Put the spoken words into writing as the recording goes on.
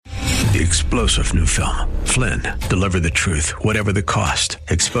The explosive new film, Flynn, Deliver the Truth, Whatever the Cost,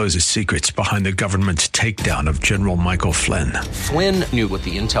 exposes secrets behind the government's takedown of General Michael Flynn. Flynn knew what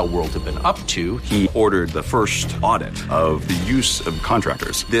the intel world had been up to. He ordered the first audit of the use of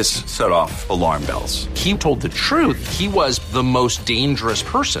contractors. This set off alarm bells. He told the truth. He was the most dangerous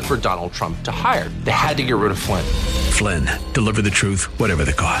person for Donald Trump to hire. They had to get rid of Flynn. Flynn, Deliver the Truth, Whatever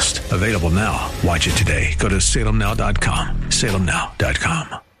the Cost. Available now. Watch it today. Go to salemnow.com.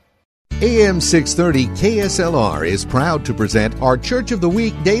 salemnow.com. AM 630 KSLR is proud to present our Church of the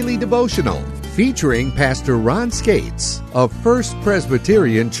Week Daily Devotional featuring Pastor Ron Skates of First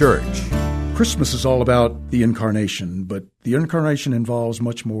Presbyterian Church. Christmas is all about the Incarnation, but the Incarnation involves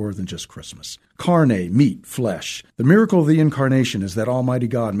much more than just Christmas. Carne, meat, flesh. The miracle of the Incarnation is that Almighty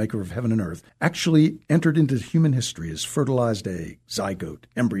God, maker of heaven and earth, actually entered into human history as fertilized egg, zygote,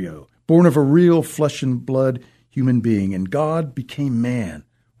 embryo, born of a real flesh and blood human being, and God became man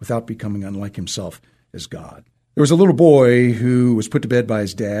without becoming unlike himself as God. There was a little boy who was put to bed by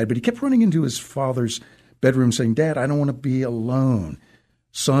his dad, but he kept running into his father's bedroom saying, "Dad, I don't want to be alone.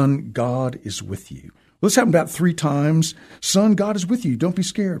 Son, God is with you." Well, this happened about 3 times. "Son, God is with you. Don't be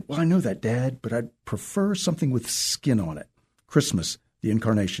scared." "Well, I know that, Dad, but I'd prefer something with skin on it." Christmas, the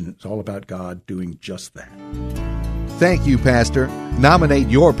Incarnation, is all about God doing just that. Thank you, Pastor. Nominate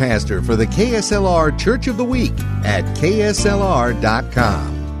your pastor for the KSLR Church of the Week at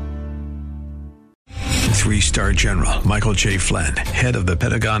kslr.com. 3-star General Michael J. Flynn, head of the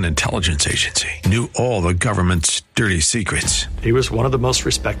Pentagon Intelligence Agency, knew all the government's dirty secrets. He was one of the most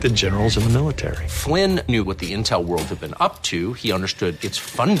respected generals in the military. Flynn knew what the intel world had been up to. He understood its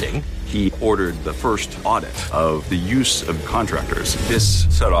funding. He ordered the first audit of the use of contractors. This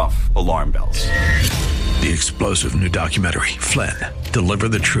set off alarm bells. The explosive new documentary, Flynn, Deliver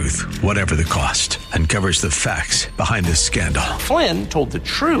the Truth, Whatever the Cost, uncovers the facts behind this scandal. Flynn told the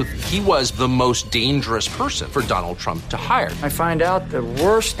truth. He was the most dangerous person for Donald Trump to hire. I find out the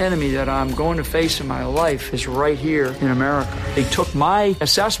worst enemy that I'm going to face in my life is right here in America. They took my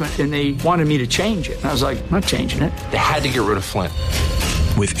assessment and they wanted me to change it. And I was like, I'm not changing it. They had to get rid of Flynn.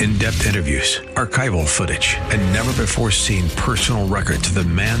 With in-depth interviews, archival footage, and never-before-seen personal records of the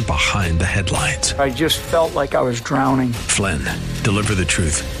man behind the headlines. I just felt like I was drowning. Flynn, Deliver the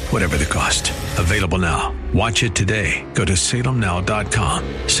Truth, Whatever the Cost. Available now. Watch it today. Go to salemnow.com.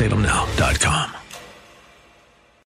 salemnow.com.